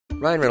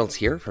Ryan Reynolds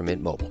here from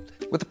Mint Mobile.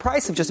 With the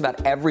price of just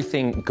about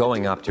everything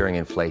going up during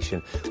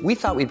inflation, we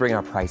thought we'd bring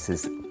our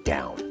prices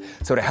down.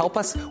 So to help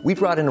us, we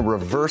brought in a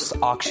reverse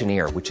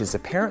auctioneer, which is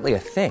apparently a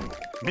thing.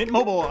 Mint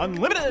Mobile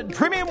Unlimited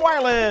Premium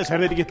Wireless. How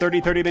to get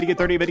 30, 30, bit to get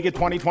 30, bit to get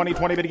 20, 20,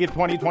 20, bit to get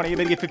 20, 20,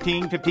 bit to get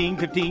 15, 15,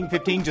 15,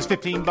 15, just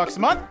 $15 a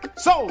month?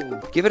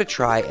 Sold! Give it a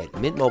try at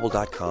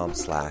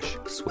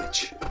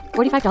mintmobile.com/switch.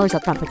 $45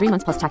 up front for 3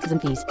 months plus taxes and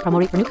fees. Promo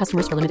rate for new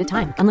customers for limited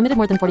time. Unlimited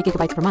more than 40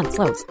 gigabytes per month.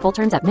 Slows full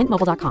terms at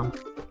mintmobile.com.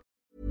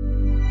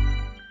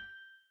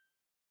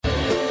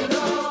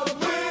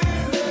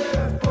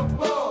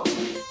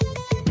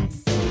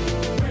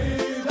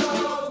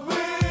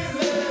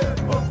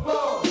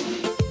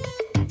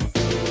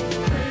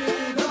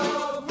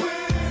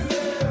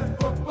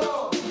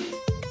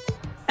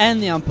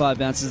 And the umpire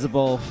bounces the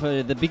ball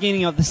for the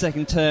beginning of the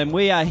second term.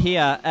 We are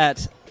here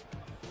at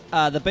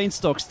the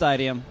Beanstalk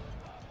Stadium.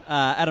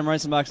 Adam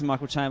Rosenbach and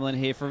Michael Chamberlain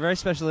here for a very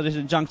special edition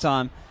of Junk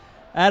Time.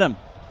 Adam.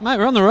 Mate,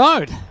 we're on the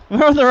road.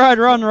 We're on the road.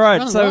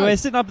 We're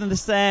sitting up in the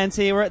stands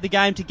here. We're at the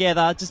game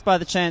together, just by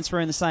the chance we're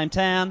in the same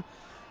town.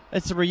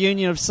 It's a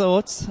reunion of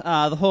sorts.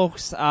 The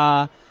Hawks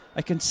are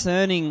a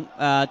concerning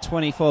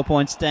 24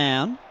 points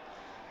down.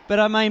 But,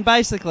 I mean,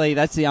 basically,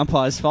 that's the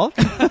umpire's fault.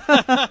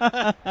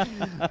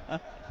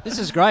 This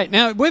is great.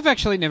 Now, we've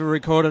actually never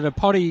recorded a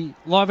potty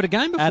live at a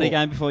game before. At a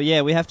game before,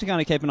 yeah. We have to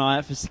kind of keep an eye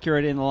out for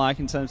security and the like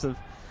in terms of,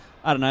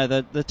 I don't know,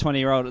 the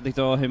 20-year-old at the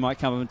door who might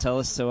come up and tell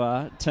us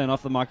to turn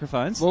off the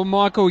microphones. Well,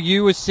 Michael,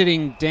 you were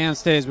sitting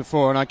downstairs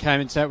before, and I came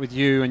and sat with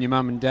you and your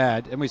mum and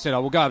dad, and we said,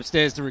 we'll go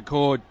upstairs to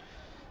record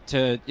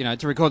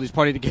record this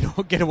potty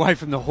to get away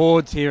from the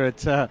hordes here at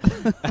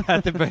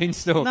the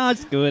Beanstalk. No,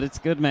 it's good. It's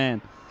good,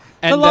 man.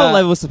 And the lower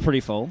levels are pretty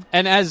full.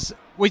 And as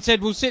we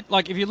said, we'll sit,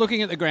 like, if you're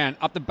looking at the ground,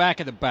 up the back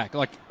of the back.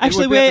 Like,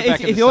 actually,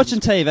 if you're watching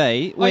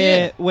TV,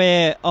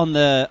 we're on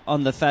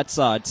the fat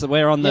side, so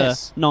we're on the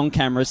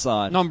non-camera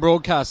side.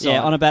 Non-broadcast side.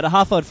 Yeah, on about a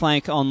half-wide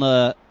flank on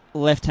the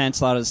left-hand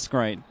side of the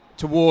screen.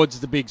 Towards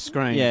the big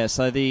screen. Yeah,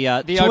 so the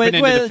open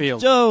end of the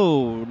field.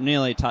 Oh,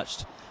 nearly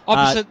touched.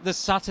 Opposite the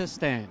Sutter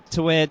stand.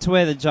 To where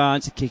the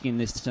Giants are kicking in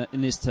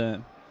this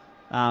term.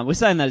 We're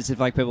saying that as if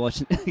like people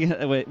watching,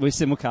 we're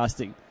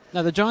simulcasting.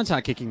 No, the Giants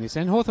aren't kicking this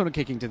end. Hawthorn are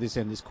kicking to this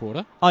end this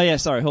quarter. Oh, yeah,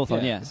 sorry,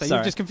 Hawthorn, yeah. So sorry.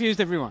 you've just confused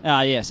everyone.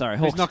 Yeah, sorry.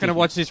 Who's not going to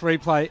watch this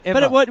replay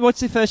ever. But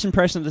what's your first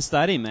impression of the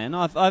stadium, man?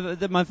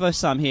 My first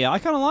time here. I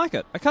kind of like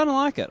it.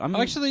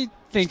 I actually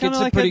think it's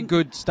a pretty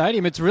good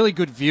stadium. It's really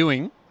good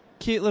viewing.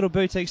 Cute little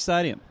boutique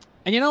stadium.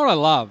 And you know what I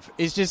love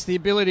is just the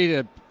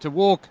ability to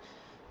walk,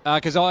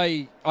 because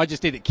I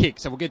just did a kick,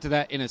 so we'll get to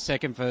that in a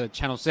second for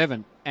Channel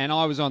 7. And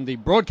I was on the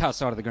broadcast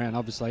side of the ground,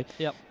 obviously.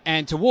 Yep.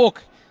 And to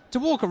walk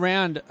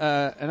around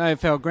an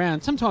AFL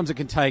ground, sometimes it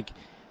can take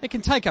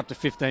up to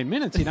 15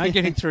 minutes,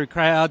 getting through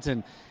crowds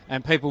and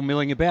people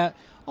milling about.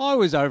 I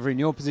was over in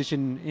your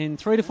position in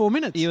 3 to 4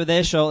 minutes. You were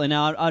there shortly.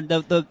 Now,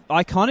 the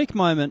iconic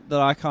moment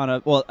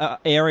that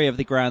area of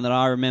the ground that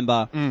I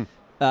remember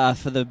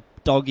for the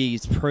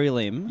Doggies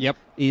prelim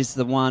is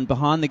the one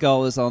behind the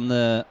goal is on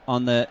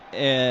the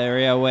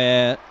area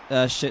where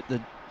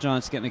the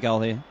Giants are getting a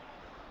goal here.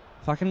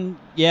 Fucking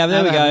yeah,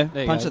 there we go.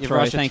 Punch it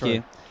through. Thank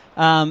you.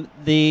 I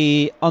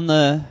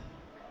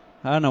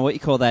don't know what you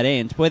call that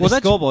end, where the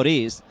scoreboard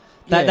is.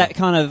 That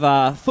kind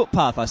of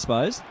footpath, I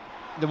suppose.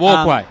 The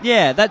walkway.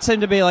 That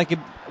seemed to be like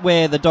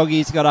where the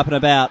Doggies got up and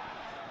about.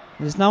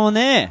 There's no one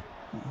there.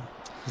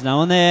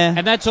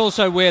 And that's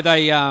also where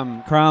they...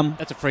 Crumb.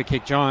 That's a free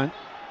kick, Giant.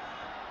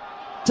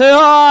 Too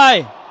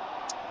high!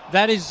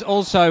 That is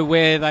also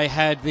where they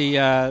had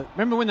the...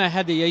 remember when they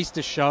had the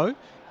Easter show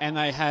and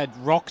they had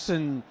rocks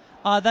and...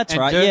 Oh, that's and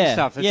right. Dirt Yeah, and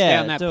stuff. It's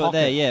down that pocket.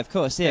 There. Yeah, of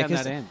course. Yeah,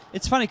 because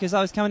it's funny because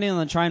I was coming in on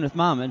the train with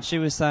Mum, and she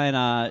was saying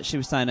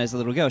as a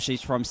little girl,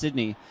 she's from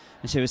Sydney,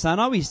 and she was saying,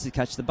 we used to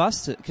catch the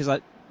bus because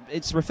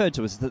it's referred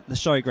to as the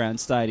showground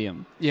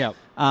stadium. Yeah.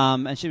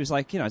 And she was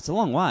like, it's a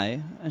long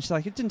way, and she's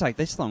like, it didn't take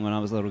this long when I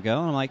was a little girl,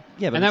 and I'm like,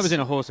 yeah, but and that was in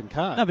a horse and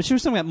cart. No, but she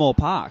was talking about Moore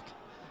Park.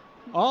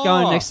 Oh.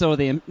 Going next door to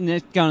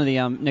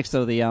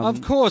the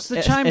Of course,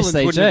 the Chamberlains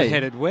SCG. wouldn't have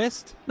headed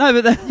west. No,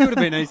 but you would have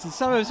been eastern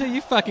suburbs. Are you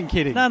fucking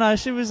kidding? No,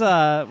 she was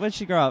where'd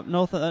she grow up?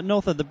 North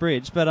of the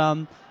bridge,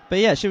 but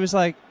yeah, she was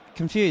like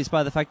confused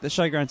by the fact that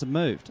showgrounds have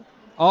moved.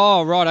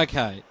 Oh, right,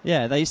 okay.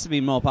 Yeah, they used to be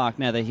in Moore Park,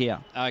 now they're here.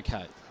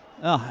 Okay.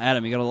 Oh,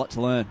 Adam, you got a lot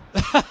to learn.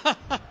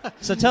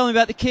 So tell me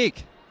about the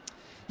kick.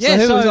 Yeah,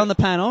 so who was on the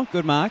panel?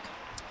 Good, Mark.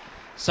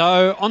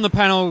 So on the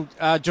panel,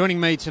 joining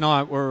me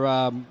tonight were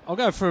I'll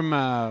go from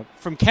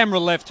camera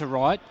left to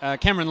right.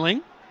 Cameron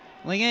Ling,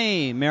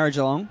 Lingy, Mary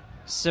Geelong,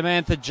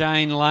 Samantha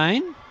Jane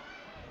Lane,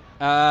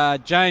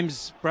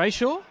 James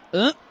Brayshaw.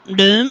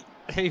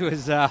 He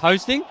was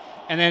hosting,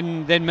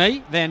 and then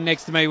me. Then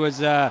next to me was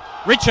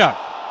Richo.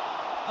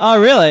 Oh,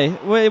 really?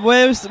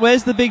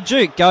 Where's the big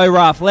Duke? Go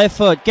rough, left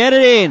foot, get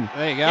it in.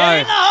 There you go.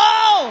 Get in the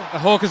hole. The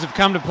Hawkers have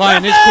come to play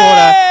in this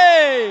quarter.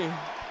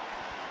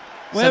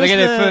 Where so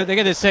they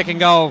get their second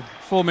goal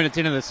 4 minutes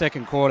into the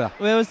second quarter.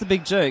 Where was the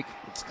big Duke?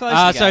 It's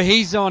close. So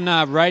he's on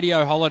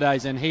radio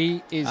holidays, and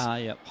he is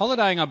Yep.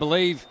 holidaying, I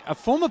believe, a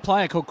former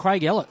player called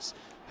Craig Ellis,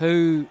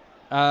 who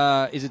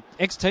is an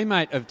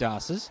ex-teammate of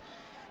Darcy's,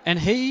 and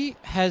he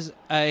has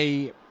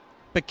a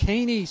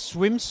bikini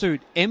swimsuit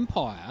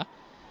empire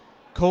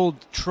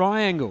called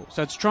Triangle.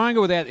 So it's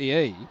Triangle without the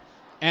E.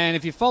 And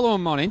if you follow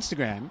him on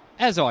Instagram,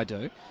 as I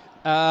do,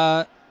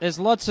 there's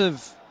lots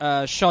of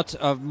shots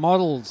of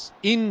models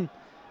in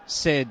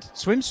said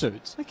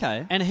swimsuits.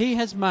 Okay. And he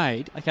has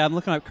made... Okay, I'm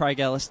looking up Craig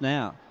Ellis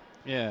now.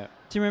 Yeah.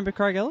 Do you remember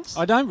Craig Ellis?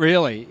 I don't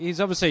really.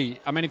 He's obviously...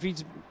 I mean, if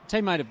he's a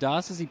teammate of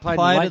Darcy's, he played in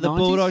the late 90s. At the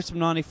Bulldogs from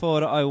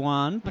 94 to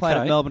 01. Played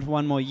at Melbourne for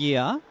one more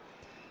year.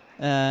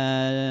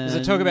 Does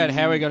it talk about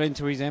how he got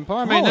into his empire?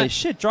 I mean, holy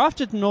shit,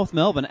 drafted to North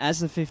Melbourne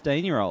as a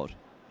 15-year-old.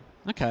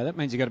 Okay, that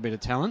means you got a bit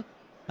of talent.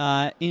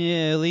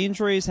 Early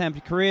injuries,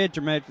 hampered career,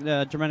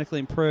 dramatically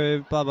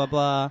improved, blah,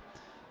 blah,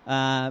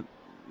 blah.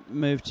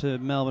 Moved to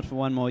Melbourne for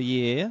one more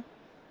year.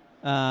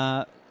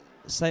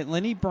 St.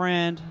 Lenny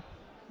brand.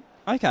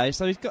 Okay,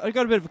 so he's got a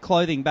bit of a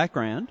clothing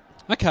background.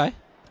 Okay.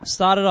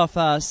 Started off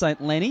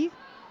St. Lenny,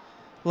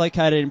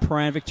 located in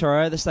Prahran,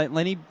 Victoria. The St.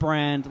 Lenny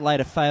brand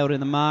later failed in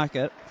the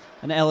market,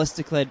 and Ellis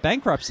declared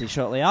bankruptcy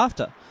shortly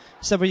after.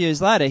 Several years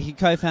later, he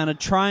co-founded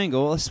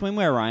Triangle, a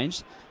swimwear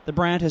range. The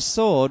brand has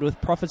soared, with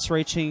profits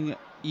reaching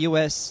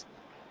US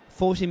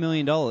 $40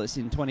 million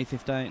in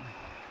 2015.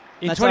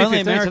 In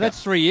 2015, so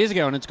that's 3 years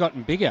ago, and it's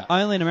gotten bigger.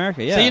 Only in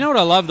America, yeah. So you know what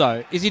I love,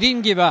 though, is he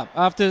didn't give up.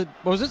 After,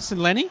 what was it,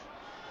 St. Lenny?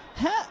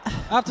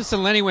 After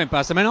St. Lenny went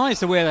bust. I mean, I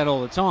used to wear that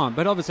all the time,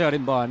 but obviously I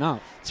didn't buy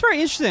enough. It's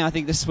very interesting, I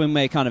think, the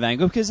swimwear kind of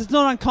angle, because it's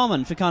not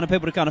uncommon for kind of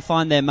people to kind of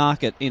find their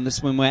market in the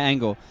swimwear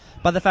angle.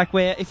 But the fact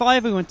where, if I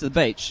ever went to the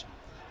beach,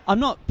 I'm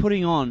not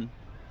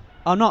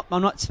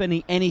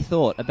spending any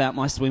thought about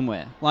my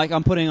swimwear. Like,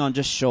 I'm putting on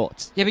just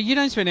shorts. Yeah, but you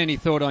don't spend any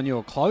thought on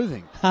your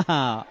clothing.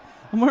 Haha.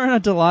 I'm wearing a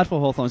delightful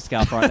Hawthorn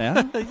scarf right now.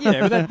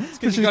 Yeah, but that's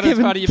because you got it as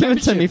part of your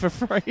membership. Given to me for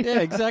free. Yeah,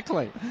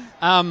 exactly.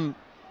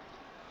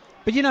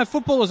 But, you know,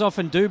 footballers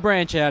often do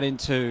branch out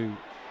into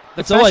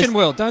the fashion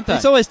world, don't they?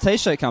 It's always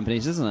T-shirt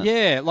companies, isn't it?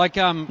 Yeah, like...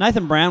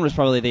 Nathan Brown was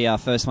probably the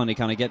first one to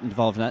kind of get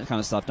involved in that kind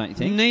of stuff, don't you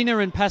think? Nina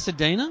in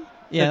Pasadena?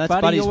 Yeah,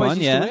 that's Buddy's one,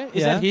 yeah.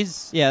 Is that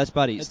his? Yeah, that's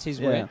Buddy's. That's his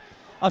wear.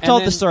 I've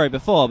told the story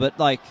before, but,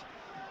 like,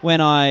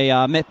 when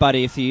I met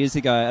Buddy a few years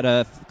ago at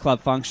a club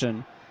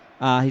function...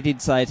 he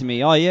did say to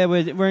me, "Oh yeah,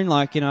 we're in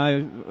like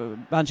a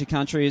bunch of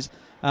countries.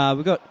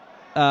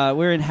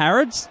 We're in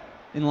Harrods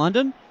in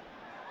London."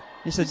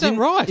 He said, "Is that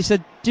right?" He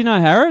said, "Do you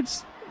know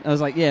Harrods?" I was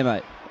like, "Yeah,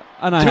 mate.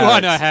 I know." I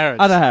know Harrods?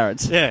 I know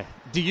Harrods. Yeah.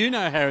 Do you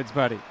know Harrods,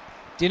 buddy?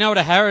 Do you know what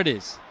a Harrod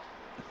is?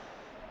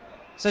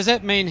 So does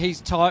that mean he's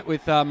tight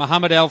with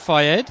Mohammed Al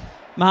Fayed?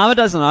 Mohammed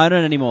doesn't own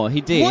it anymore.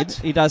 He did. What?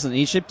 He doesn't.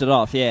 He shipped it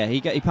off. Yeah, he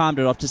palmed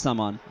it off to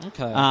someone.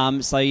 Okay.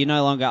 So you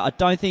no longer. I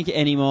don't think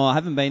anymore. I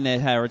haven't been there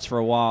Harrods for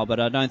a while, but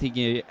I don't think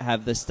you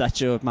have the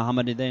statue of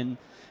Muhammad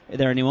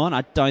there anymore. And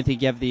I don't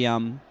think you have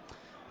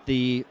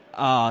the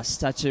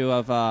statue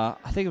of I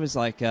think it was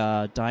like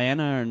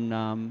Diana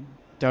and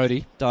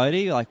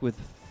Dodie, like with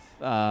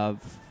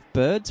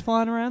birds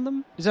flying around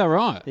them. Is that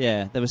right?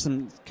 Yeah, there was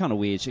some kind of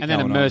weird shit. And then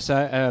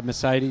a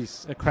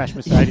Mercedes, a crashed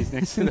Mercedes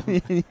next to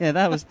them. Yeah,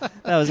 that was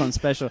on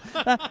special.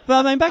 But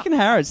I mean, back in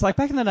Harrods, like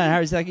back in the day,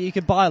 Harrods, like you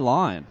could buy a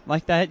line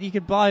like that. You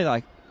could buy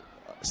like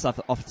stuff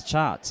off the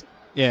charts.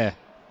 Yeah.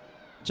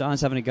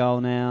 Giants having a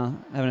goal now,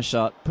 having a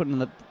shot, putting in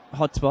the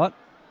hot spot.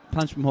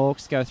 Punch from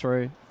Hawks, go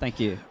through. Thank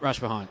you. Rush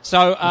behind.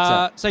 So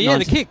yeah,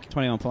 the kick.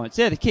 21 points.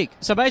 Yeah, the kick.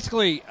 So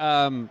basically,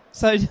 there's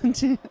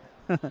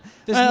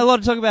a lot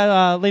of talk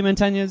about Lee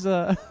Montagne's...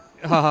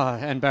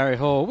 and Barry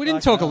Hall. We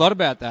didn't talk a lot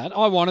about that.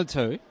 I wanted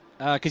to,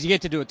 because you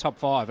get to do a top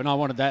 5, and I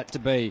wanted that to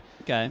be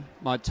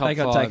my top 5. They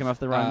got taken off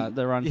the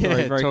run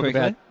very talk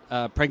quickly.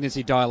 About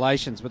pregnancy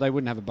dilations, but they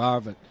wouldn't have a bar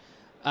of it.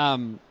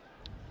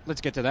 Let's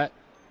get to that.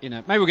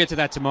 Maybe we'll get to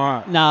that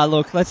tomorrow. Nah,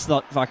 look, let's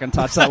not fucking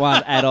touch that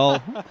one at all.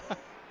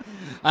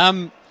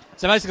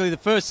 So basically, the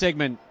first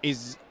segment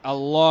is a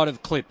lot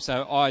of clips.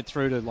 So I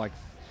threw to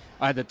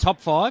I had the top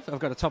 5. I've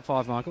got a top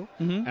 5, Michael,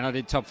 and I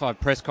did top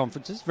 5 press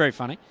conferences. Very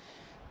funny.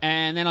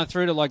 And then I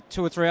threw to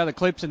 2 or 3 other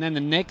clips, and then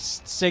the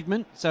next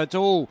segment. So it's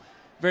all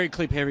very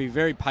clip heavy,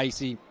 very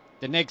pacey.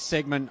 The next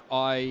segment,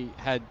 I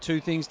had 2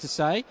 things to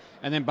say,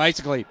 and then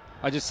basically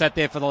I just sat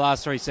there for the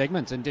last 3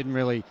 segments and didn't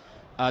really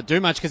do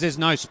much because there's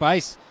no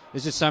space.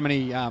 There's just so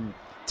many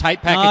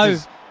tape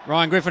packages. No.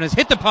 Ryan Griffin has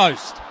hit the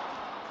post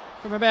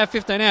from about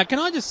 15 out. Can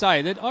I just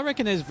say that I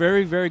reckon there's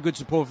very, very good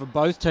support for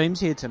both teams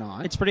here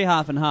tonight. It's pretty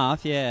half and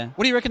half, yeah.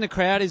 What do you reckon the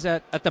crowd is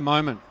at the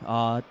moment?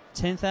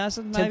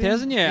 10,000 maybe?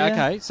 10,000, yeah,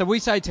 okay. So we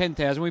say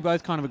 10,000. We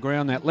both kind of agree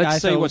on that.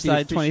 Let's see what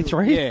the official...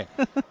 23? Yeah.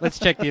 Let's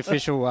check the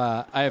official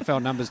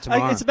AFL numbers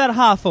tomorrow. It's about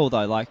half full,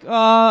 though.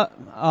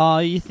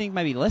 You think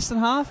maybe less than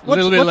half? A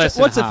little bit less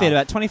than half. What's it fit,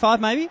 about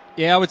 25 maybe?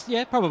 Yeah,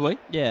 probably.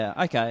 Yeah,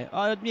 okay.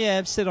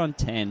 I've sit on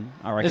 10,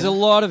 I reckon. There's a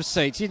lot of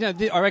seats.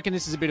 I reckon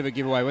this is a bit of a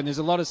giveaway. When there's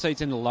a lot of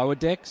seats in the lower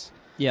decks,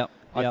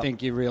 I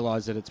think you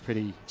realise that it's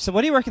pretty... So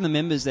what do you reckon the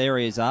members'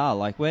 areas are?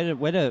 Like, where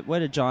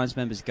do Giants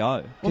members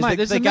go? Well, mate,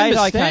 the gate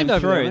I came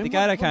through, the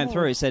gate I came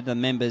through said the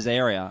members'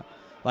 area,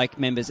 like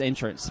members'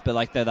 entrance, but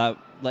like they're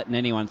letting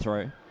anyone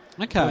through.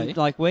 Okay.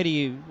 Like, where do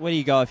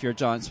you go if you're a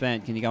Giants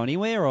fan? Can you go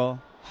anywhere or...?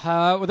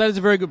 Well, that is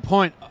a very good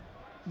point.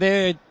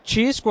 Their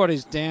cheer squad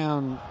is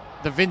down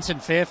the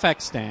Vincent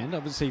Fairfax stand.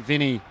 Obviously,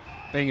 Vinny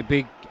being a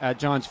big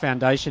Giants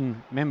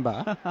Foundation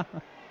member,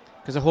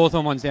 because the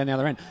Hawthorn one's down the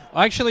other end.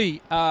 I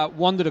actually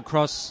wandered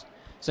across,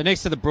 so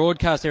next to the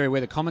broadcast area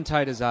where the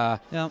commentators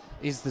are,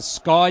 is the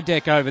Sky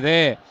Deck over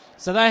there.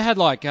 So they had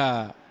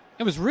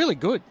it was really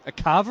good, a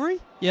carvery.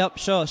 Yep,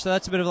 sure. So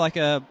that's a bit of like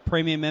a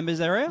premium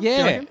members area?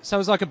 Yeah, so it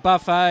was like a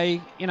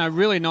buffet,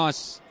 really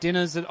nice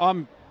dinners that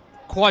I'm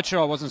quite sure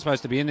I wasn't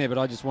supposed to be in there, but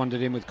I just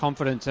wandered in with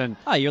confidence. And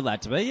oh, you're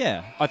allowed to be,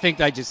 yeah. I think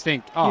they just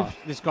think,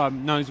 this guy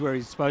knows where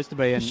he's supposed to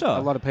be, and sure.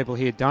 A lot of people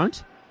here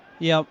don't.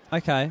 Yep,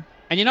 okay.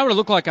 And you know what it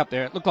looked like up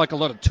there? It looked like a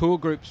lot of tour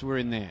groups were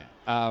in there,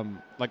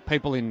 like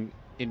people in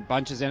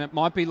bunches, and it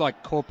might be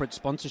like corporate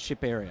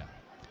sponsorship area.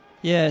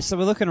 Yeah, so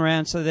we're looking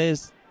around, so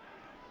there's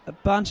a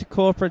bunch of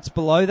corporates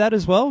below that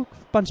as well,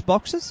 a bunch of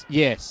boxes.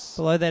 Yes.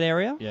 Below that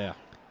area. Yeah.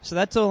 So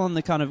that's all on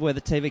the kind of where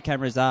the TV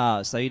cameras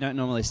are, so you don't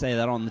normally see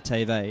that on the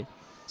TV.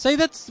 See,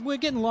 we're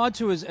getting lied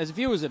to as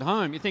viewers at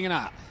home. You're thinking,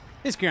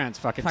 this ground's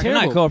fucking no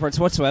terrible. corporates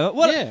whatsoever.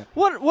 What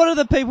are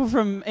the people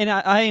from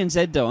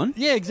ANZ doing?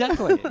 Yeah,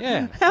 exactly.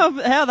 Yeah. how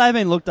have they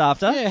been looked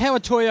after? Yeah, how are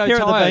Toyo Here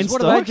at the Tyres?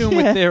 What are they doing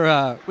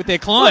with their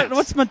clients?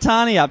 What's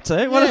Matani up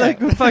to? What are the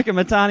good fucking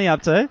Matani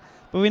up to?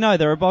 But we know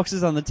there are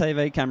boxes on the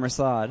TV camera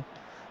side.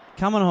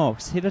 Come on,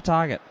 Hawks, hit a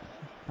target.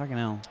 Fucking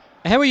hell.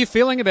 How are you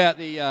feeling about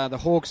the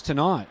Hawks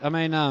tonight? I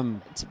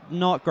mean, it's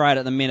not great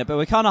at the minute, but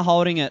we're kind of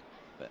holding it.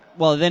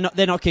 Well,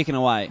 they're not kicking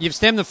away. You've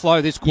stemmed the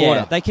flow this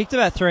quarter. Yeah, they kicked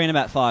about 3 in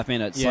about 5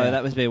 minutes, so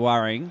that was a bit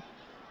worrying.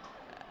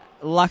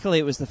 Luckily,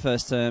 it was the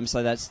first term,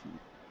 so that's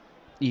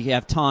you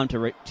have time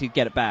to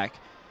get it back.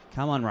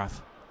 Come on,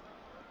 Ruff.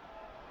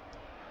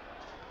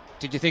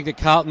 Did you think that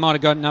Carlton might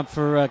have gotten up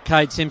for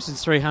Cade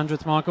Simpson's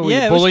 300th, Michael? Were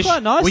you bullish? It was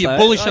quite nice, Were you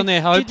bullish on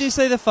their hopes? Did you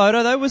see the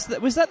photo, though? Was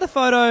that the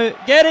photo?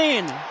 Get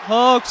in,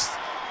 Hawks.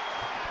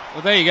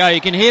 Well, there you go.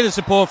 You can hear the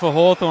support for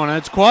Hawthorn, and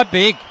it's quite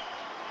big.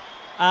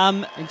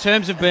 In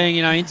terms of being,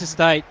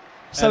 interstate.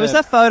 So was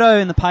that photo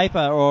in the paper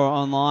or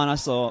online I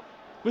saw?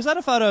 Was that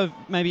a photo of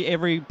maybe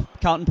every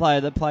Carlton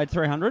player that played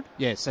 300?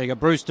 Yeah, so you got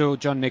Bruce Dool,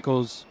 John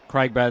Nichols,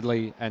 Craig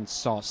Bradley, and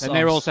Sauce. And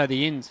they're also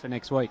the ins for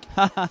next week.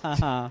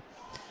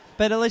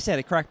 But at least they had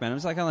a crack, man. It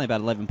was like only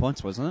about 11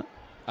 points, wasn't it?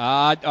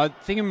 I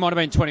think it might have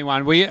been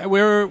 21. We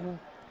were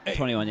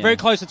 21, yeah. Very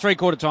close to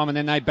three-quarter time, and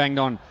then they banged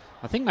on,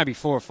 I think maybe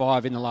 4 or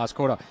 5 in the last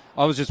quarter.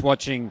 I was just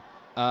watching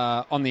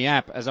on the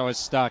app as I was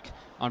stuck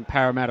on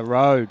Parramatta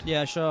Road.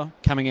 Yeah, sure.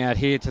 Coming out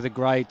here to the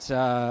great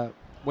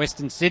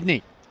Western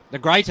Sydney, the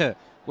greater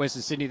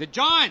Western Sydney, the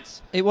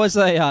Giants. It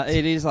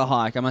is a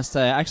hike, I must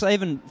say. Actually,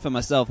 even for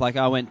myself,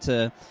 I went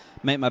to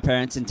meet my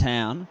parents in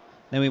town.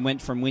 Then we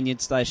went from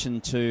Wynyard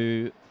Station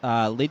to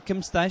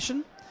Lidcombe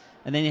Station,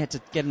 and then you had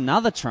to get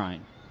another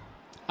train.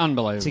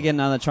 Unbelievable. To get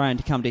another train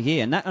to come to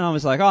here. And I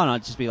was like, oh, no,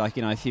 it'd just be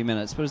a few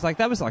minutes. But it was like,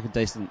 that was like a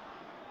decent...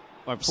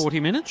 Like 40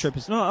 minutes? Trip.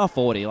 It's not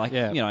 40,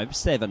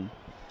 7.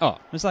 Oh. It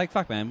was like,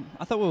 fuck, man,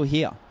 I thought we were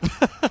here.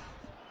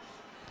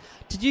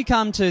 Did you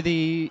come to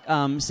the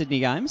Sydney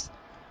games?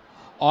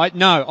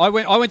 No, I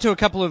went to a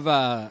couple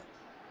of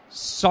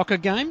soccer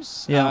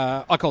games.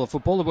 Yeah. I call it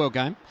football, the World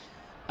Game.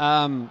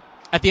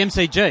 At the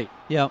MCG.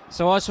 Yeah.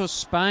 So I saw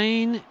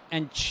Spain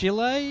and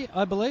Chile,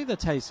 I believe.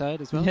 That's how you say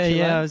it as well.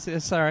 Yeah,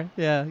 sorry.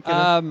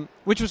 Yeah.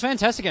 Which was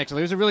fantastic,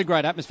 actually. It was a really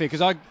great atmosphere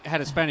because I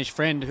had a Spanish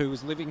friend who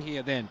was living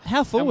here then.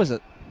 How full was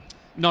it?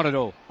 Not at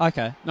all.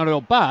 Okay. Not at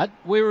all. But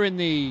we were in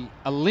the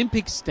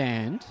Olympic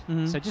stand,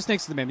 so just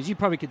next to the members. You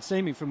probably could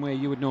see me from where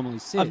you would normally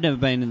sit. I've never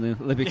been in the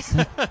Olympic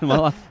stand in my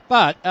life.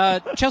 But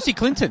Chelsea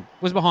Clinton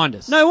was behind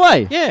us. No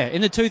way. Yeah,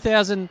 in the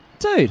 2000...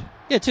 Dude.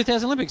 Yeah,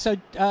 2000 Olympics. So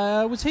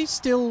was he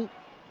still...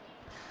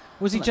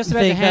 Was he just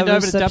about to hand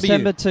over to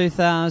September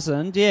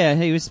 2000. Yeah,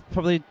 he was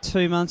probably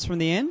 2 months from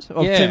the end?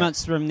 Or 2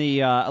 months from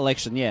the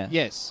election, yeah.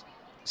 Yes.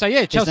 So,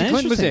 yeah, Chelsea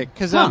Clinton was there.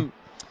 Because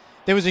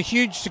there was a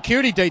huge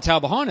security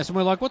detail behind us, and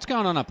we're like, what's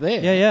going on up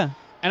there? Yeah.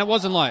 And it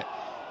wasn't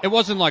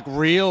like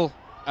real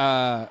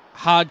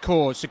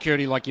hardcore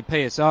security like your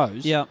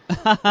PSOs. Yeah.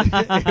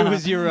 It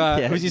was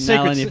your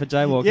secret you for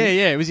jaywalking.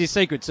 Yeah, it was your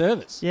Secret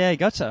Service. Yeah,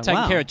 gotcha.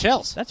 Taking care of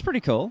Chelsea. That's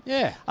pretty cool.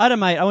 Yeah. I had a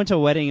mate, I went to a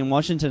wedding in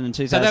Washington in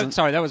 2000.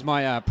 So that was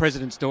my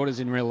president's daughters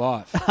in real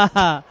life.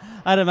 I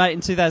had a mate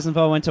in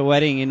 2004, went to a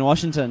wedding in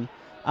Washington,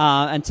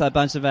 and so a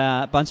bunch of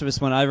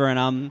us went over and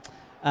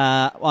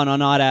on a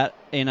night out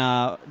in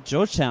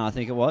Georgetown, I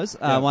think it was.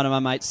 One of my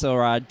mates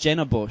saw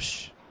Jenna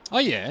Bush. Oh,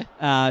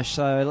 yeah.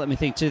 So let me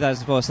think,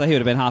 2004, so he would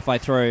have been halfway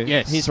through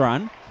his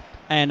run.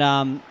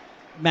 And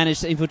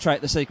managed to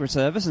infiltrate the Secret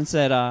Service and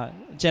said,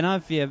 Jenna,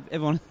 if you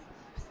ever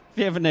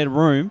need a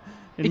room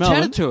in Melbourne.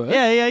 He chatted to her?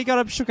 Yeah, he got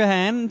up, shook her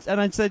hand,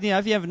 and I said,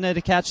 if you ever need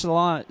a couch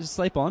to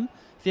sleep on,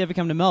 if you ever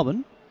come to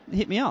Melbourne,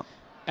 hit me up.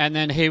 And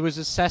then he was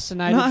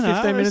assassinated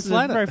 15 minutes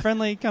later. Very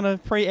friendly, kind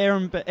of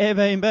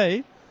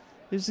pre-Airbnb.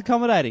 He was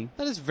accommodating.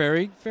 That is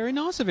very, very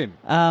nice of him.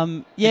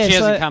 Yeah, she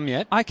hasn't come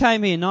yet? I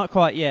came here, not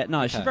quite yet.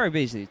 No, she's very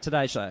busy.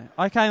 Today show.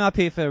 I came up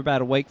here for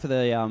about a week for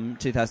the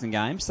 2000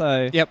 games.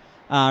 So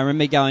I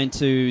remember going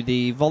to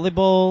the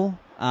volleyball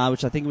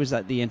which I think was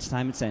at the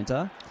entertainment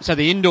centre. So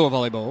the indoor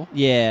volleyball.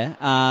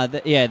 Yeah,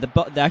 the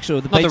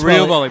actual Not the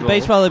real volleyball. The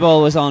beach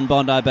volleyball was on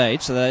Bondi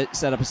Beach, so they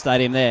set up a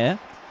stadium there.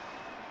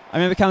 I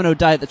remember coming to a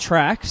day at the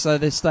track, so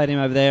there's a stadium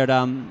over there at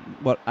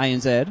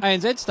ANZ.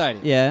 ANZ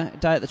Stadium. Yeah, a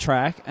day at the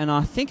track, and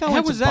I think I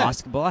went to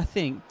basketball. I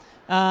think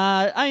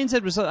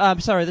ANZ was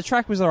the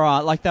track was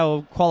alright. Like they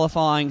were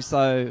qualifying,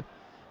 so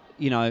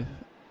not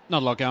a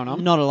lot going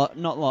on. Not a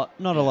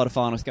lot of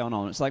finals going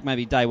on. It's like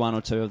maybe day 1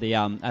 or 2 of the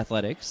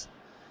athletics,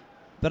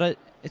 but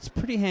it's a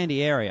pretty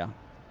handy area.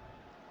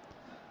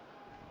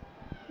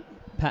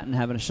 Patton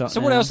having a shot.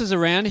 So now. What else is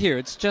around here?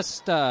 It's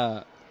just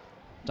don't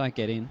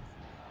get in.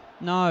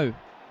 No.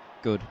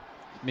 Good.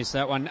 Missed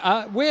that one.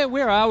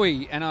 Where are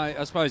we? And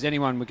I suppose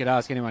we could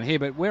ask anyone here,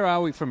 but where are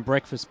we from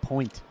Breakfast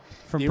Point?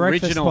 From the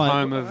Breakfast original Point.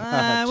 home of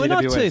GWS. We're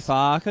not too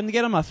far. I couldn't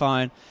get on my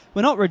phone.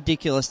 We're not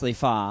ridiculously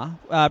far.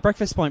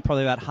 Breakfast Point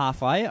probably about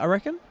halfway, I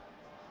reckon.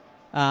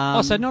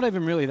 So not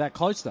even really that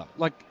close, though.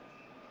 Like,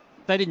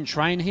 they didn't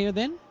train here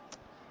then?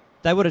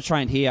 They would have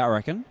trained here, I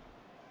reckon.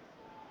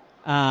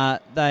 I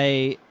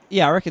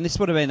reckon this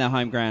would have been their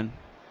home ground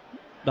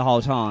the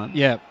whole time.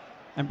 Yeah.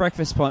 And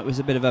Breakfast Point was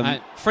a bit of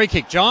a... Free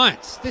Kick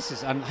Giants. This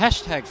is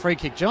hashtag Free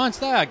Kick Giants.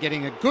 They are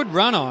getting a good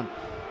run on.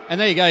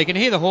 And there you go. You can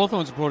hear the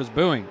Hawthorn supporters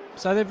booing.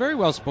 So they're very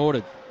well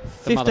supported.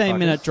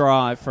 15-minute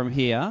drive from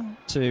here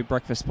to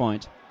Breakfast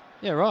Point.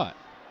 Yeah, right.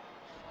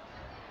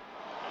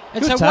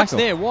 And Good so tackle. What's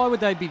there? Why would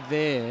they be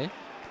there?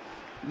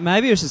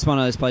 Maybe it was just one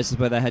of those places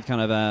where they had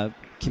kind of a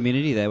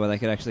community there where they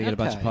could actually get a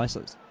bunch of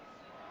places.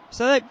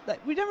 So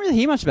we don't really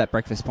hear much about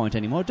Breakfast Point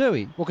anymore, do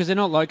we? Well, because they're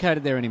not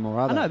located there anymore,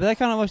 are they? I know, but they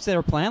kind of watch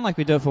their plan, like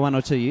we do it for 1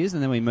 or 2 years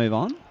and then we move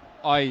on.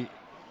 I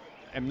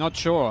am not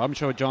sure. I'm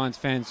sure Giants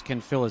fans can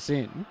fill us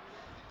in.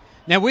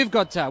 Now,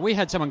 we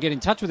had someone get in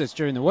touch with us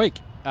during the week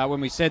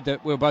when we said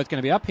that we were both going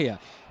to be up here.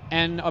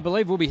 And I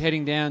believe we'll be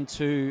heading down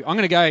to... I'm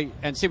going to go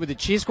and sit with the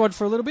cheer squad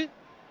for a little bit.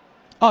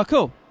 Oh,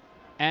 cool.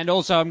 And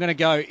also I'm going to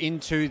go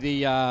into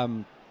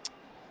the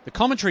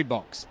commentary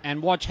box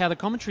and watch how the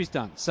commentary is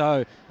done. So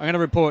I'm going to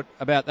report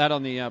about that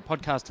on the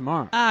podcast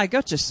tomorrow. Ah,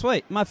 gotcha.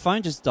 Sweet. My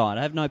phone just died.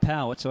 I have no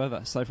power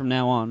whatsoever. So from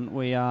now on,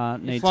 we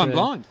need to... Flying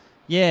blind.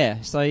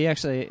 Yeah. So you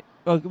actually...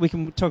 Well, we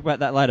can talk about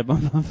that later,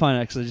 but my phone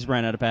actually just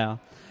ran out of power.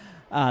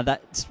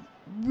 That's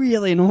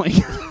really annoying.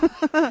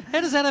 How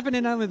does that happen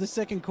in only the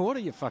second quarter,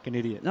 you fucking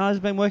idiot? No, it's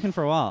been working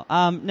for a while.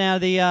 Now,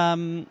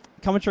 the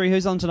commentary,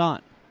 who's on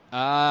tonight?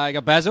 You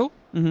got Basil,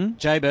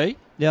 JB.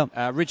 Yep.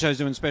 Richo's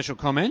doing special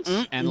comments,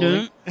 and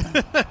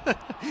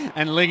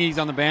Lingy's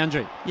on the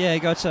boundary. Yeah,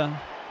 gotcha.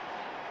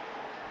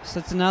 So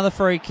it's another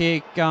free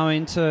kick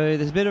going to...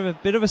 There's a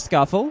bit of a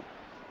scuffle.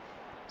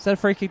 Is that a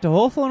free kick to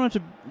Hawthorn or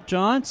to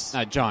Giants?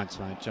 No, Giants,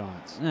 mate,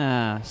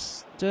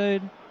 Giants.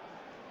 Dude.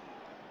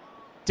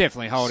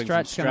 Definitely holding some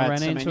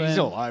strats. He's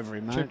all over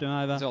him, mate. Tripped him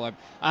over. He's all over.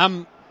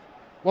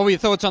 What were your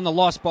thoughts on the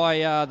loss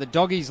by the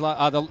Doggies,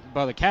 by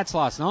the Cats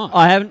last night?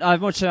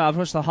 I've watched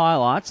the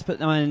highlights,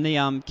 but I mean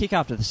the kick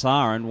after the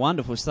siren,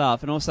 wonderful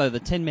stuff, and also the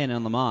 10 men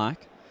on the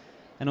mark,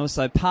 and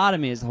also part of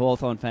me is a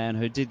Hawthorn fan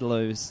who did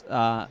lose,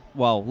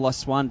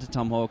 lost one to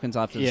Tom Hawkins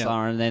after the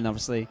siren, and then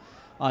obviously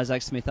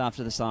Isaac Smith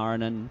after the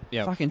siren, and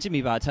fucking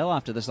Jimmy Bartell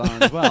after the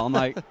siren as well. I'm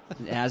like,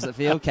 how's it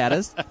feel,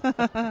 Catters?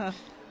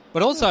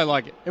 But also,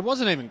 like, it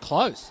wasn't even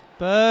close.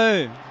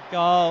 Boo!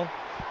 Goal.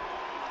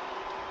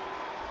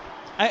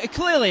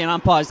 Clearly an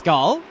umpire's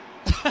goal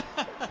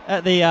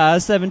at the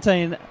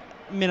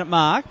 17-minute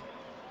mark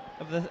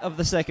of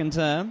the second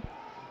term.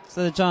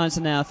 So the Giants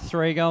are now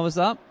 3 goals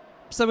up.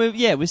 So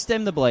we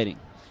stemmed the bleeding.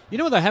 You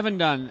know what they haven't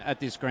done at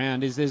this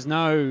ground is there's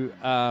no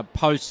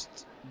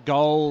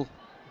post-goal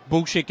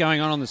bullshit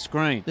going on the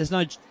screen. There's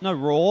no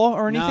roar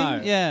or anything?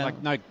 No, yeah.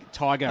 like no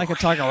tiger. Like a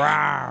tiger.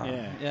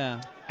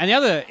 Yeah. And the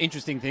other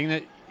interesting thing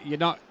that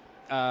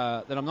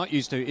that I'm not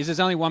used to is there's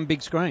only one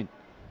big screen.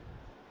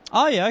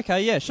 Oh, yeah,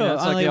 okay, yeah, sure.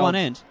 It's only like one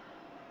end.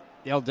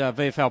 The old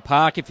VFL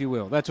Park, if you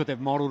will. That's what they've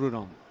modelled it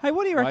on. Hey,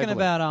 what do you reckon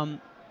about...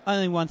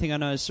 only one thing I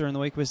noticed during the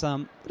week was...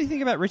 what do you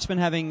think about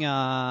Richmond having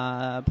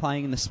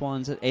playing in the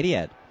Swans at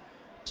Etihad?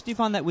 Did you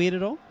find that weird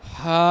at all?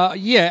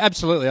 Yeah,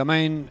 absolutely. I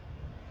mean,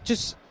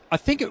 I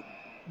think it...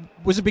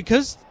 Was it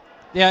because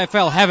the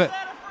AFL have it...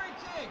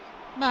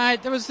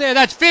 Mate, that was there.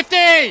 That's 50!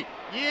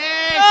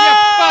 Yes, you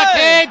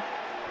fuckhead!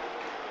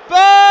 Boo!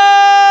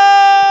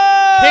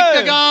 Kick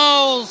the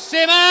goal,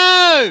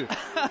 Simo!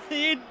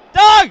 You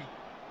dog!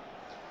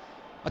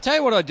 I'll tell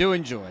you what I do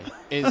enjoy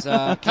is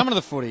coming to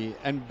the footy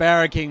and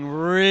barracking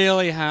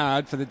really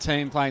hard for the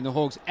team playing the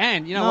Hawks.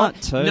 And you know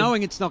what?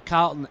 Knowing it's not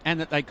Carlton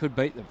and that they could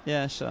beat them.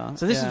 Yeah, sure.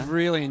 So this is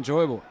really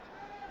enjoyable.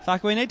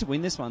 Fuck, we need to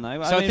win this one,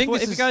 though. So I think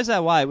if it goes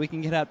our way, we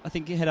can head up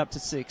to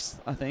 6th,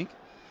 I think.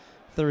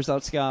 If the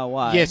results go our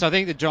way. Yes, I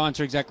think the Giants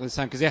are exactly the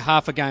same because they're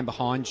half a game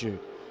behind you.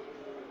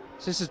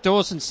 So this is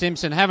Dawson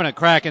Simpson having a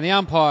crack and the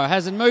umpire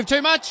hasn't moved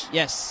too much.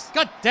 Yes.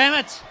 God damn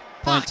it.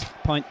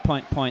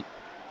 Point.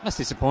 That's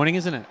disappointing,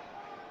 isn't it?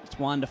 It's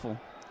wonderful.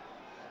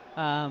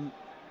 Now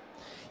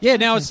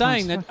I was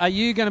saying that, are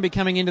you going to be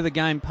coming into the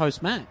game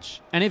post-match?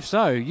 And if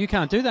so, you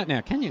can't do that now,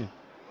 can you?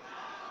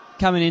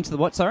 coming into the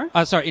what, sorry?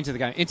 Into the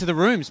game. Into the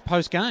rooms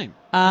post-game.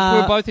 We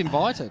Uh, were both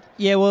invited.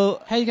 Yeah,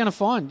 well, How are you going to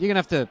find? You're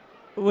going to have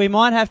to... we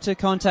might have to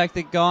contact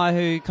the guy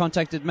who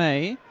contacted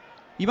me.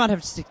 You might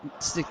have to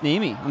stick near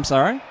me. I'm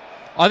sorry.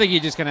 I think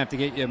you're just going to have to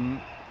get your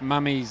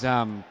mummy's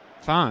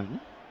phone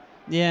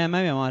Yeah,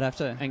 maybe I might have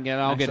to. and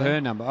I'll get her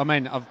number. I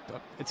mean,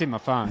 it's in my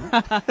phone.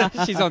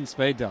 She's on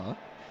speed dial.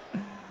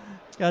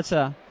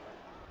 Gotcha.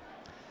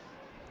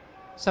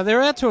 So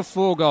they're out to a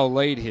 4-goal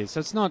lead here, so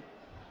it's not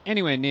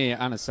anywhere near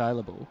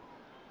unassailable.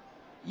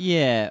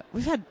 Yeah,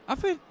 I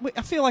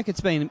feel like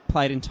it's been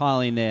played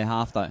entirely in their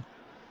half, though.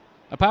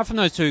 Apart from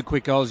those 2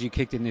 quick goals you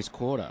kicked in this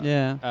quarter.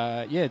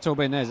 Yeah. It's all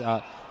been theirs.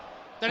 That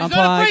is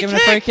Umpire, not a free give him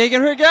kick! a free kick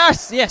and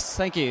yes,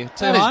 thank you. Too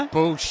That high? is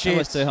bullshit. That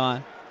was too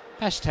high.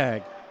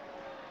 Hashtag.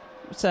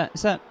 What's that?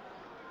 Is that?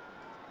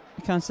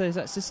 You can't say. Is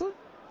that Sicily?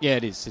 Yeah,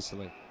 it is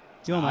Sicily.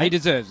 You want, He mate?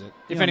 deserves it.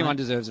 If want, anyone mate?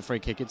 deserves a free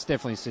kick, it's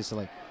definitely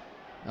Sicily.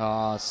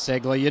 Oh,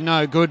 Segler, you're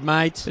no good,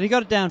 mate. But he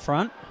got it down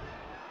front.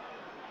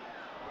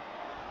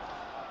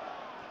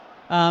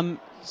 So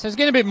there's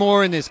getting a bit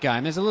more in this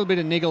game. There's a little bit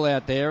of niggle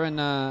out there, and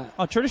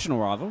Traditional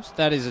rivals.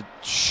 that is a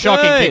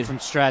shocking Dude. kick from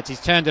Strats.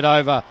 He's turned it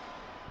over.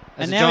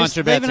 As And the now Giants he's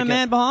are about leaving to a get-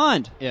 man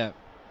behind. Yeah.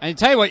 And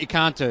tell you what you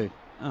can't do.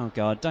 Oh,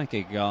 God, don't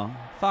kick a goal.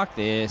 Fuck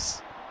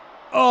this.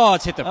 Oh,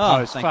 it's hit the Oh,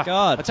 post. thank Fuck.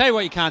 God. I tell you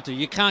what you can't do.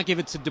 You can't give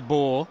it to De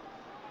Boer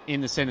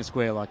in the centre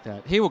square like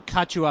that. He will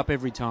cut you up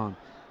every time.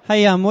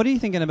 Hey, what are you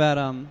thinking about,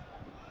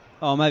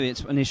 oh, maybe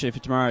it's an issue for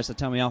tomorrow, so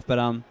tell me off, but,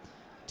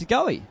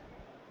 DeGoey.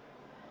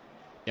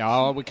 Yeah,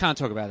 oh, we can't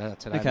talk about that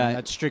today. Okay. Mate.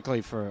 That's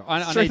strictly for...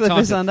 I Strictly need time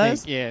for to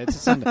Sundays? think. Yeah, it's a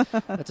Sunday.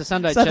 It's a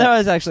Sunday So chat. that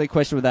was actually a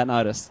question without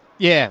notice.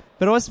 Yeah.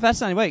 But it was a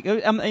fascinating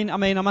week. I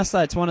mean, I must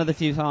say it's one of the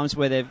few times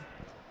where they've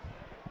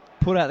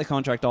put out the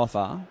contract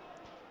offer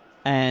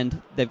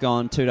and they've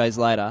gone 2 days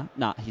later,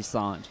 nah, he's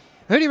signed.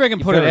 Who do you reckon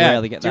You put it very out?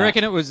 rarely get Do you that.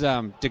 reckon it was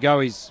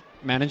DeGoey's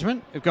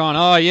management? They've gone,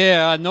 oh,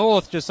 yeah,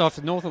 North, just off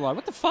the North. Like,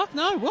 what the fuck?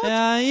 No, what?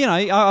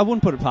 I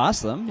wouldn't put it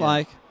past them. Yeah.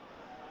 Like,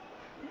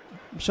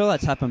 I'm sure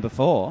that's happened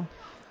before.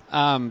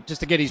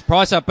 Just to get his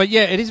price up. But,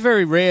 yeah, it is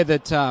very rare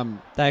that...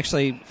 They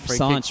actually Free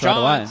signed kick straight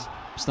away. Giants.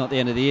 It's not the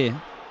end of the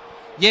year.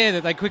 Yeah,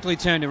 that they quickly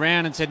turned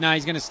around and said, no,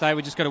 he's going to stay.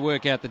 We just got to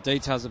work out the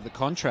details of the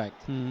contract.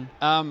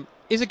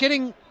 Is it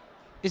getting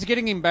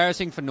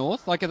embarrassing for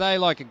North? Like, are they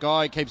like a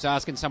guy who keeps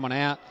asking someone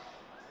out?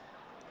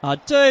 Oh,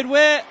 dude,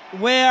 where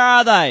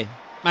are they?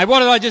 Mate, what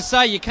did I just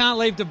say? You can't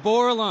leave De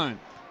Boer alone.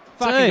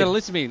 Fucking Dude. got to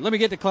listen to me. Let me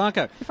get to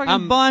Clarko. If I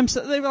can buy him,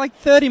 they were like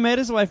 30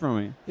 metres away from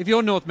me. If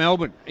you're North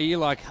Melbourne, are you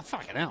like,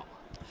 fucking hell?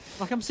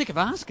 Like, I'm sick of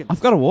asking. I've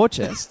got a war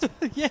chest,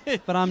 Yeah.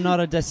 but I'm not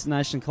a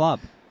destination club.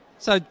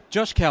 So,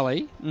 Josh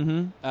Kelly,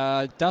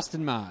 Mm-hmm.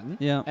 Dustin Martin,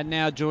 Yeah. and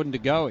now Jordan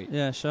DeGoey.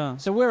 Yeah, sure.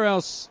 So where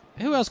else?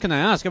 Who else can they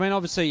ask? I mean,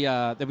 obviously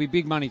there'll be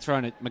big money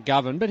thrown at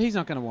McGovern, but he's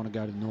not going to want to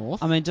go to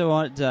North. I mean, do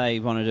they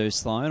want to do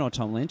Sloan or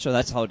Tom Lynch? Or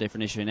that's a whole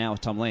different issue now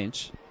with Tom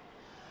Lynch.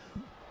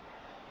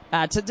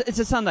 It's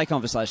a Sunday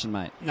conversation,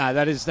 mate. No,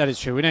 that is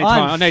true. We need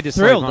time. I need to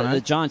sleep thrilled on that it.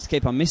 the Giants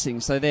keep on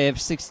missing. So they have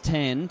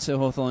 6-10 to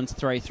Hawthorn's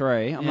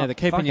 3-3. I'm Yeah, not they're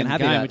keeping fucking you in the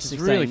happy game, about which is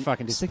 16 really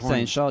fucking 16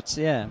 disappointing. shots,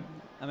 yeah.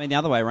 I mean, the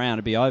other way around,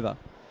 it'd be over.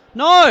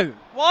 No!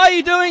 Why are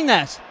you doing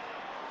that?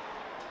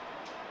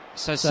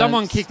 So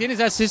someone it's- kicked in. Is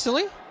that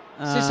Sicily?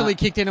 Sicily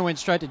kicked in and went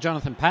straight to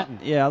Jonathan Patton.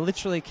 Yeah, I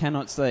literally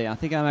cannot see. I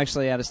think I'm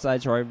actually at a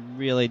stage where I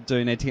really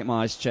do need to get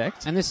my eyes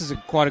checked. And this is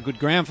quite a good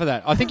ground for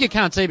that. I think you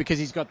can't see because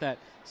he's got that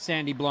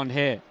sandy blonde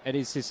hair. It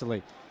is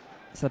Sicily.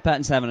 So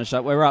Patton's having a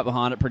shot. We're right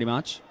behind it pretty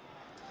much.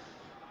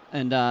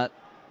 And, oh,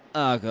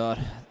 God,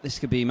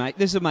 this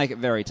would make it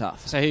very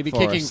tough. So he'd be for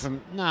kicking us.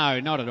 from... No,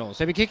 not at all.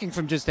 So he'd be kicking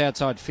from just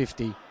outside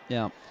 50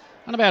 Yeah.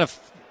 on about a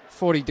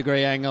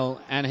 40-degree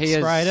angle, and he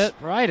Sprayed has... it.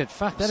 Sprayed it.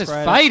 Fuck, that is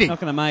Sprayed it. fading. Not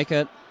going to make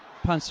it.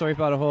 Punch through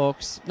by the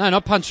Hawks. No,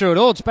 not punch through at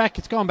all. It's back.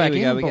 It's gone back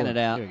Here we in. go. We're getting it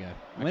out. Here we go.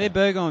 I mean, they're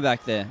Burgoyne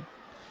back there.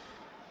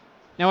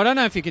 Now, I don't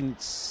know if you can...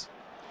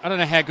 I don't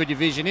know how good your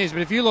vision is,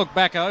 but if you look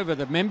back over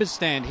the members'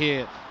 stand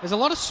here, there's a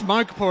lot of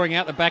smoke pouring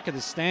out the back of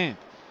the stand.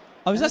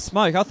 Oh, was that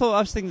smoke? I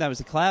was thinking that was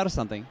a cloud or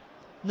something.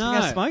 No.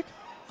 Think that's smoke?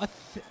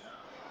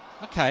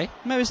 Okay.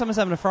 Maybe someone's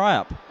having a fry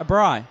up. A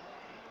braai.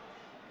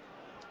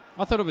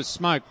 I thought it was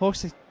smoke.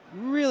 Hawks are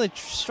really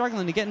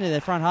struggling to get into their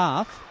front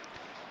half.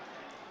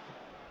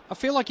 I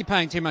feel like you're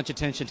paying too much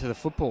attention to the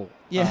football.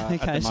 Yeah, at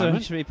okay, the so we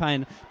moment. should be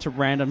paying to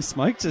random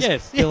smoke. Just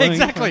Yes, yeah, billowing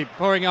exactly. from-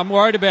 Pouring. I'm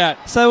worried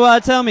about. So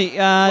tell me, Worried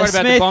about the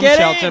Smith, bomb get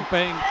shelter in!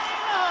 being.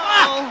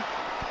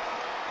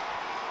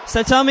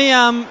 So tell me,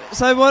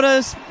 so what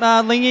is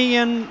Lingy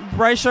and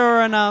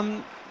Brayshaw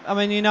and I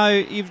mean, you know,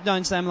 you've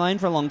known Sam Lane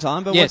for a long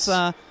time, but Yes.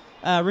 what's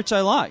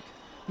Richo like?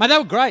 Mate, they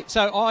were great.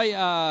 So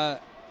I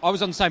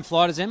was on the same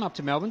flight as them up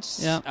to Melbourne.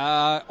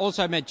 Yeah.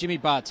 Also met Jimmy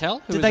Bartell.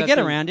 Who Did was they at get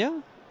the- around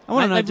you? I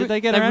want to know, Mate, did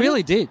they get around They really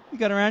you? did. You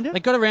got around you? They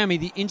got around me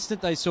the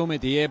instant they saw me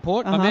at the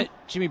airport. I Uh-huh. met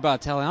Jimmy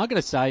Bartell, and I got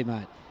to say,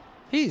 mate,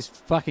 he is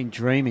fucking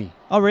dreamy.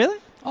 Oh, really?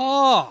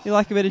 Oh, You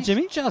like a bit of he's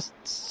Jimmy? just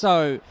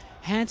so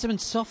handsome and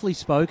softly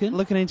spoken.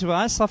 Looking into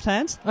eyes, soft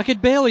hands? I could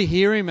barely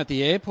hear him at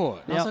the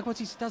airport. And I was Yep. like, "What's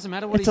he? Doesn't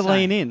matter what It's he's a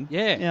saying." lean in.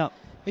 Yeah, Yeah.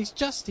 He's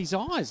just his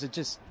eyes are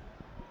just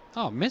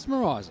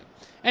mesmerising.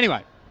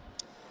 Anyway,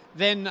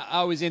 Then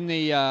I was in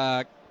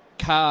the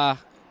car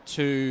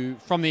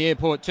from the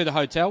airport to the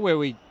hotel where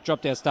we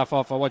dropped our stuff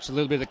off. I watched a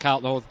little bit of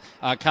the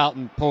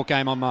Carlton Port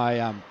game on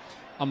my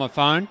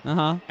phone,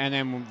 and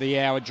then the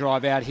hour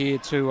drive out here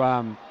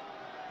to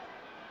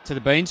the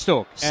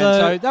Beanstalk.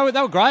 So they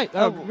were great. They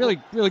were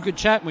really, really good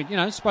chat. We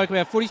spoke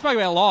about footy, spoke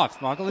about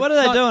life, Michael. What are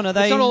they doing?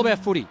 It's not all about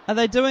footy. Are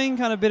they doing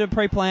kind of a bit of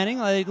pre-planning?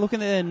 Are they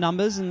looking at their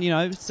numbers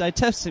and say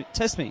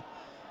test me?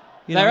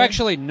 They're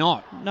actually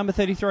not. Number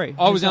 33.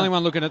 I was the only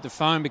one looking at the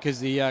phone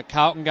because the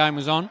Carlton game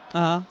was on.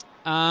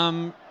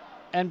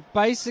 And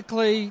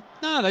basically,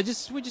 no,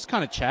 we just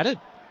kind of chatted.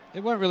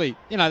 It weren't really,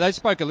 they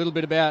spoke a little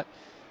bit about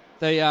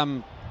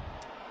the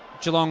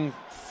Geelong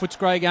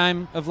Footscray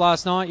game of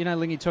last night.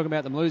 Lingy talking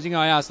about them losing.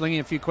 I asked Lingy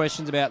a few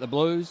questions about the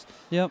Blues.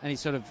 Yep. And he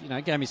sort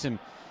of, gave me some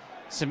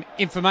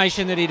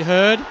information that he'd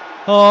heard.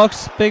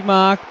 Hawks, Big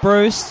Mark,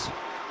 Bruce.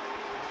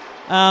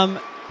 Are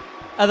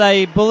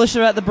they bullish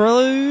about the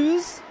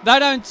Blues? They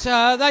don't.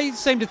 They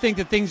seem to think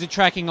that things are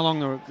tracking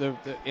along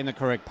in the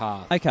correct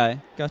path. Okay,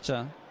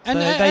 gotcha. And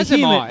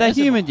so they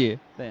humoured you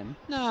then?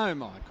 No,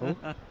 Michael.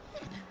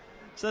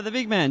 So the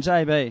big man,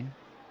 JB.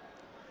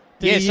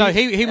 So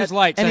he was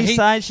late. At any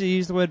stage, he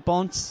used the word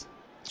bonce,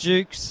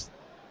 jukes,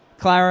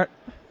 claret.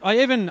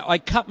 I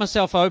cut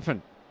myself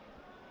open.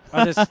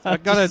 I smash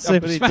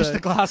the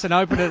glass and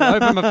open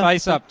my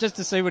face up just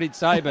to see what he'd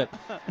say. But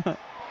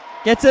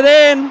gets it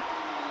in.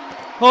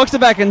 Hawks are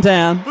back in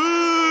town.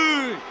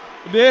 Boo!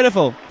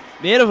 Beautiful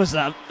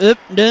stuff. But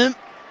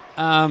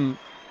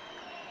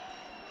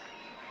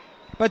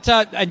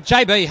and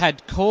JB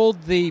had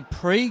called the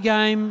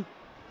pre-game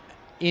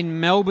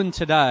in Melbourne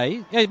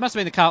today. Yeah, it must have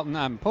been the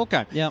Carlton Port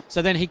game. Yep.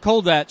 So then he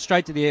called that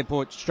straight to the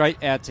airport,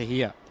 straight out to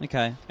here.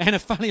 Okay. And a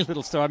funny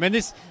little story. I mean,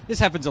 this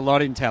happens a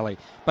lot in Tally.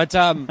 But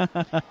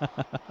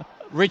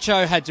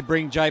Richo had to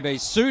bring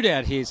JB's suit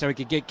out here so he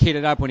could get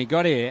kitted up when he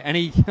got here. And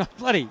he,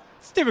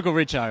 it's typical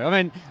Richo.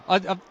 I mean,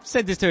 I've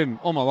said this to him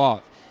all my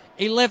life.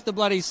 He left the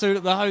bloody suit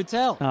at the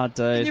hotel. Oh,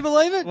 dude. Can you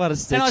believe it? What a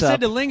stitch up. And I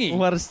said to Lingy.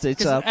 What a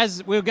stitch up.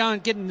 As we were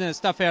getting the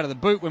stuff out of the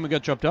boot when we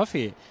got dropped off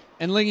here,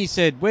 and Lingy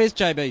said, "Where's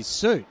JB's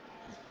suit?"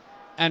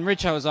 And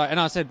Richo was like,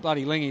 and I said,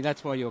 "Bloody Lingy,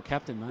 that's why you're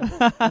captain, mate.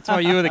 That's why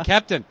you were the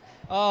captain."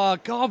 Oh,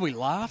 God, we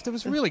laughed. It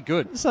was really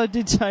good. So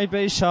did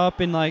JB show up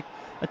in, a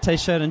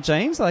T-shirt and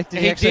jeans? Did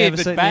he actually have a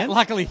suit but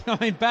luckily,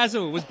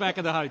 Basil was back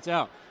at the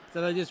hotel.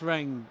 So they just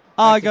rang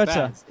gotcha.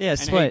 Baz, yeah, and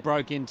sweet. He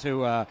broke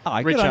into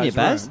Richo's good on you,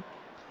 Baz. room.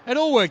 It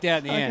all worked out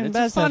in the end. It's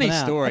a funny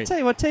story. I tell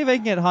you what, TV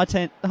can get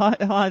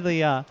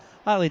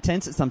highly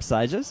tense at some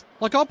stages.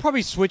 I'll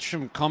probably switch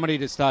from comedy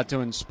to start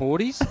doing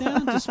sporties now,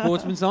 to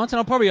sportsman's nights, and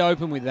I'll probably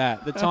open with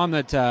that. The time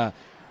that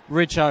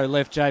Richo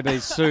left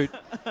JB's suit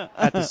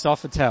at the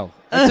Sofitel.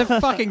 It's a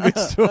fucking good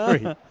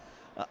story.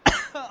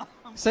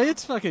 See,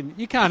 it's fucking,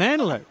 you can't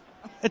handle it.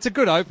 It's a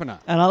good opener.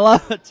 And I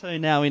love it too.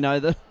 Now we know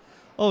that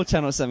all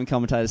Channel 7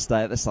 commentators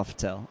stay at the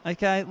Sofitel.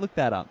 Okay, look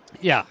that up.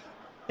 Yeah.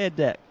 Head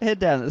down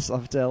at the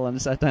Sofitel on a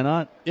Saturday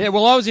night. Yeah,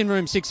 well, I was in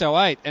room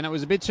 608, and it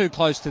was a bit too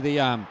close to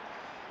the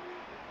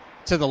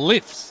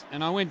lifts.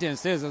 And I went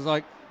downstairs. I was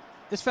like,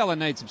 this fella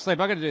needs some sleep.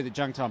 I got to do the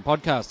Junk Time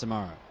podcast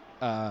tomorrow.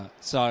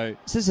 So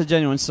is this a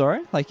genuine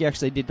story? You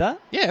actually did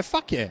that? Yeah,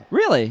 fuck yeah.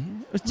 Really?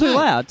 It was too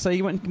loud, so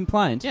you went and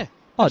complained? Yeah.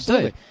 Oh,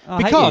 absolutely. Dude.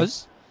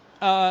 Because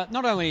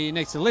not only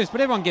next to the lifts,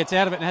 but everyone gets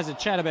out of it and has a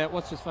chat about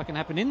what's just fucking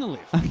happened in the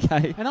lift.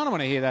 Okay. And I don't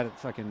want to hear that at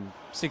fucking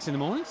 6 in the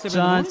morning, 7 in the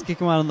Giants morning.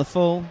 kicking one on the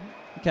full.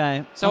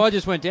 Okay. So I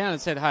just went down and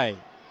said, hey,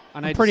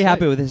 I'm pretty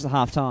happy with this at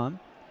half-time.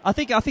 I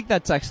think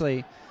that's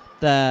actually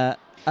the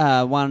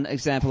one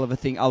example of a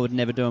thing I would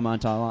never do in my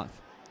entire life.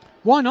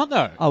 Why not,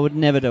 though? I would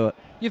never do it.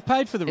 You've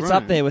paid for the room. It's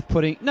up there with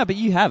putting... No, but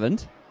you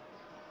haven't.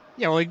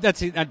 Yeah, well,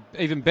 that's an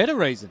even better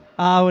reason.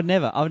 I would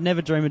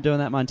never dream of doing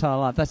that my entire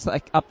life. That's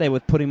up there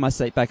with putting my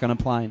seat back on a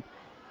plane.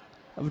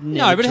 I would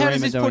never No, but how does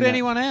dream this put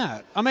anyone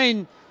out? I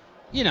mean,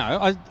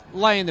 I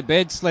lay in the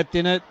bed, slept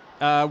in it,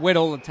 wet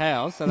all the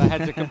towels, so they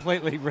had to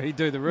completely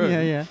redo the room.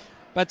 Yeah.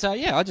 But,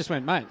 I just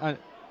went, mate,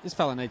 this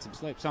fella needs some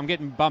sleep. So I'm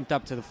getting bumped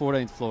up to the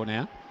 14th floor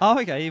now. Oh,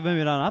 okay, you're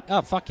moving on up.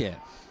 Oh, fuck yeah.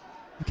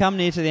 We come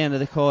near to the end of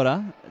the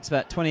quarter. It's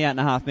about 28 and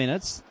a half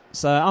minutes.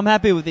 So I'm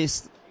happy with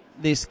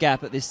this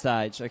gap at this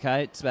stage,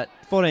 okay? It's about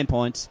 14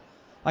 points.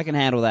 I can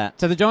handle that.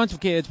 So the Giants have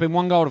kicked, it's been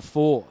 1-4.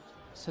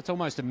 So it's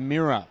almost a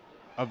mirror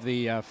of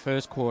the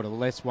first quarter,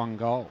 less one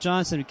goal.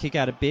 Giants had to kick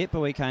out a bit,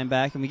 but we came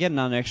back and we get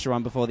another extra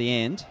one before the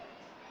end.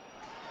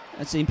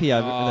 That's Impey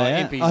over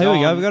there. Impey's here we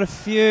go. on. We've got a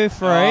few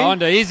free. On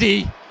to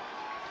Izzy.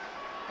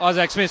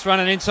 Isaac Smith's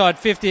running inside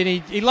 50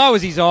 and he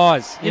lowers his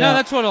eyes. You know,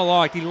 that's what I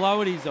liked. He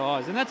lowered his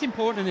eyes. And that's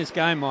important in this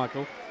game,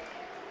 Michael.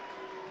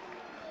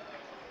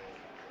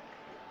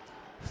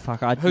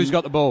 Fuck, Who's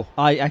got the ball?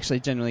 I actually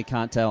genuinely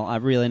can't tell. I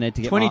really need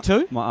to get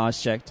 22? my eyes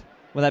checked.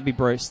 Will that be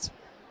Bruce?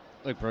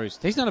 Luke Bruce.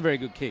 He's not a very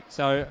good kick,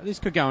 so this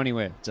could go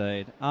anywhere.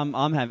 Dude, by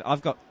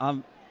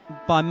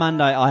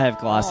Monday I have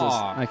glasses.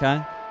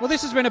 Okay. Well,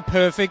 this has been a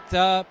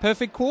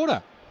perfect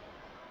quarter.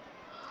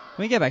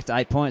 We get back to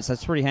 8 points.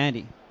 That's pretty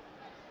handy.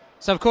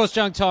 So, of course,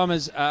 Junk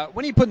Timers,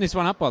 when are you putting this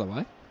one up, by the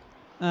way?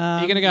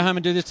 Are you going to go home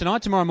and do this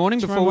tonight, tomorrow morning,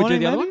 before we do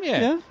the other one?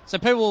 Yeah. So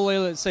people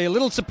will see a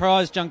little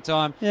surprise junk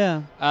time.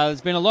 Yeah.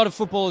 There's been a lot of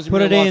footballers in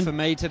Put real it life in. for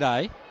me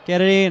today.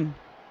 Get it in.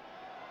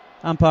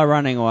 Umpire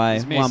running away.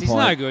 He's 1 missed.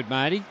 point. He's no good,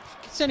 mate.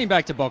 Send him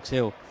back to Box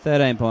Hill.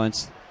 13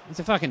 points. It's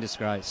a fucking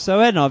disgrace. So,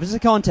 Ednov, it's a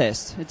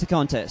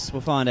contest.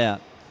 We'll find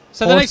out.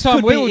 So the Or next it time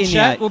could we be will in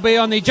chat the will be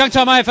on the Junk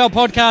Time AFL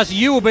podcast.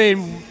 You will be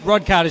in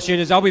Rod Carter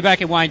Studios. I'll be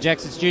back in Wayne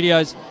Jackson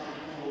Studios.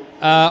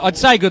 I'd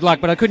say good luck,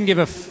 but I couldn't give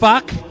a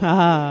fuck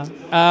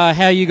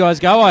how you guys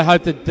go. I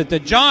hope that the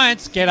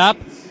Giants get up.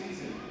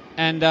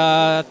 And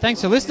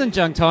thanks for listening,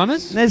 Junk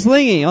Timers. There's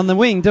Lingy on the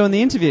wing doing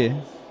the interview.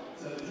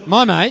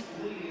 My mate.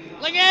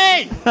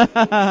 Lingy!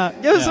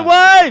 Give us a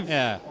wave!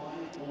 Yeah.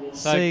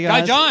 So See you go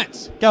guys.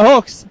 Giants! Go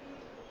Hawks!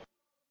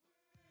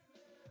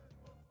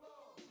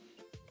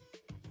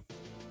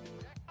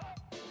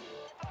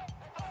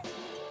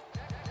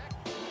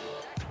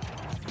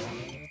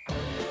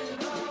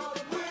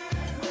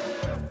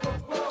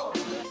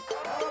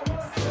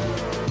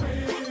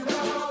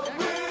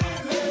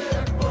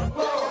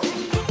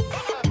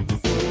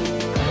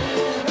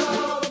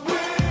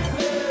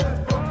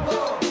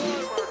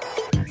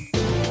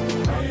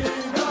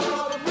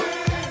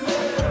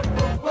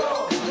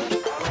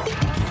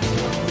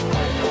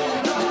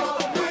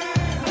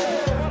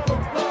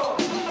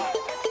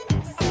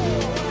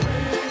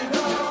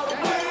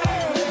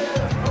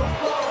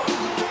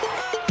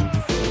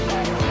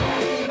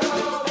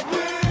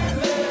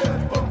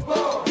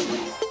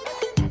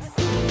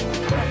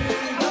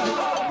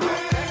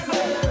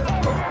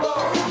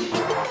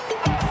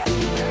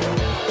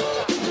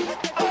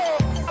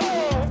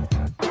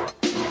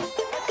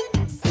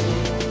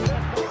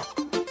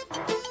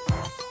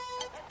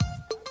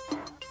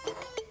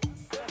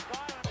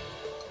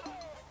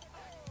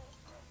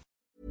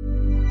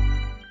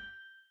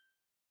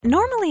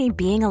 Normally,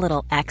 being a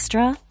little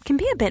extra can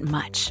be a bit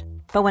much,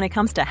 but when it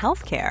comes to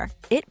healthcare,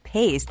 it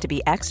pays to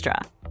be extra.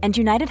 And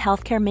United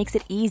Healthcare makes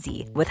it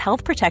easy with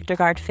Health Protector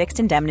Guard fixed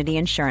indemnity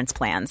insurance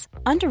plans.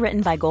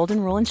 Underwritten by Golden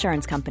Rule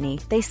Insurance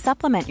Company, they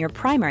supplement your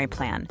primary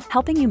plan,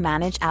 helping you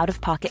manage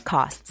out-of-pocket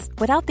costs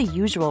without the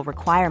usual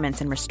requirements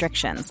and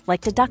restrictions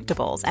like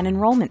deductibles and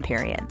enrollment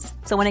periods.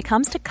 So when it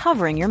comes to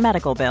covering your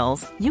medical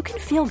bills, you can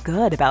feel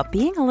good about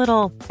being a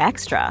little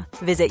extra.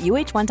 Visit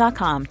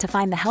uh1.com to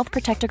find the Health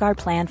Protector Guard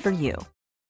plan for you.